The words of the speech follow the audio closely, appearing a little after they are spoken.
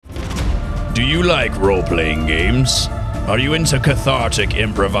Do you like role-playing games? Are you into cathartic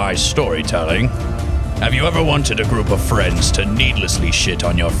improvised storytelling? Have you ever wanted a group of friends to needlessly shit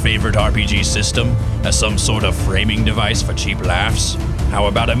on your favorite RPG system as some sort of framing device for cheap laughs? How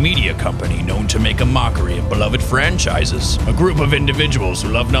about a media company known to make a mockery of beloved franchises? A group of individuals who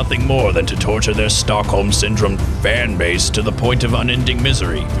love nothing more than to torture their Stockholm Syndrome fan base to the point of unending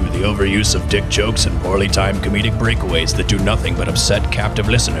misery through the overuse of dick jokes and poorly timed comedic breakaways that do nothing but upset captive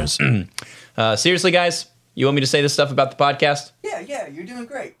listeners. Seriously, guys? You want me to say this stuff about the podcast? Yeah, you're doing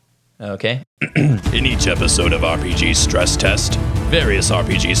great. Okay. In each episode of RPG Stress Test, various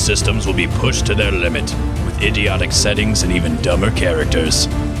RPG systems will be pushed to their limit, with idiotic settings and even dumber characters.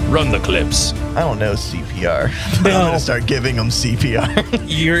 Run the clips. I don't know CPR. But I'm gonna start giving them CPR.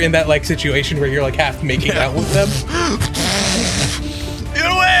 You're in that like situation where you're like half making out with them. Get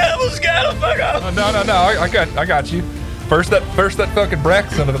away! I almost got him. Fuck off. No. I got you. First that fucking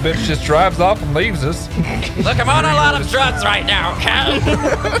Brax son of a bitch just drives off and leaves us. Look, I'm on a lot of drugs right now, okay?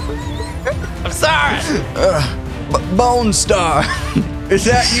 I'm sorry. Bone Star. Is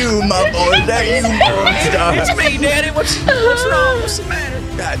that you, my boy? Is that you, Bone Star? It's me, Daddy. What's wrong? What's the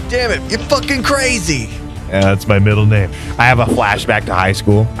matter? God damn it. You're fucking crazy. Yeah, that's my middle name. I have a flashback to high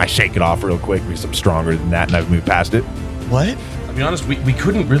school. I shake it off real quick because I'm stronger than that and I've moved past it. What? I'll be honest, we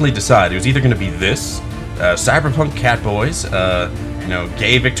couldn't really decide. It was either going to be this, cyberpunk cat boys,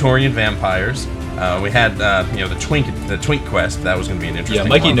 gay Victorian vampires. We had, the Twink Quest. That was going to be an interesting Yeah,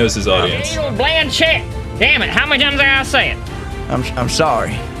 Mikey one. knows his audience. You bland shit. Damn it, how many times I gotta say it? I'm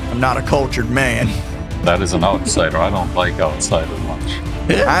sorry. I'm not a cultured man. That is an outsider. I don't like outsiders much.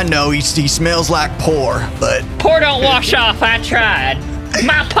 I know he smells like poor, but Pour don't wash off, I tried.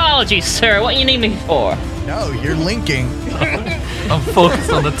 My apologies, sir. What you need me for? no, you're linking. I'm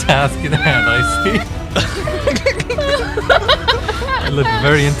focused on the task in hand, I see. I look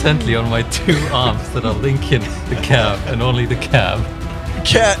very intently on my two arms that are linking the cab and only the cab.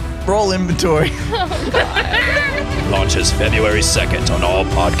 Cat, roll inventory. Launches February 2nd on all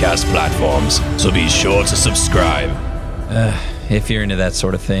podcast platforms, so be sure to subscribe. If you're into that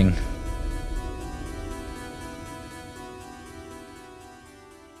sort of thing.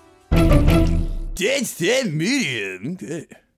 That's that medium.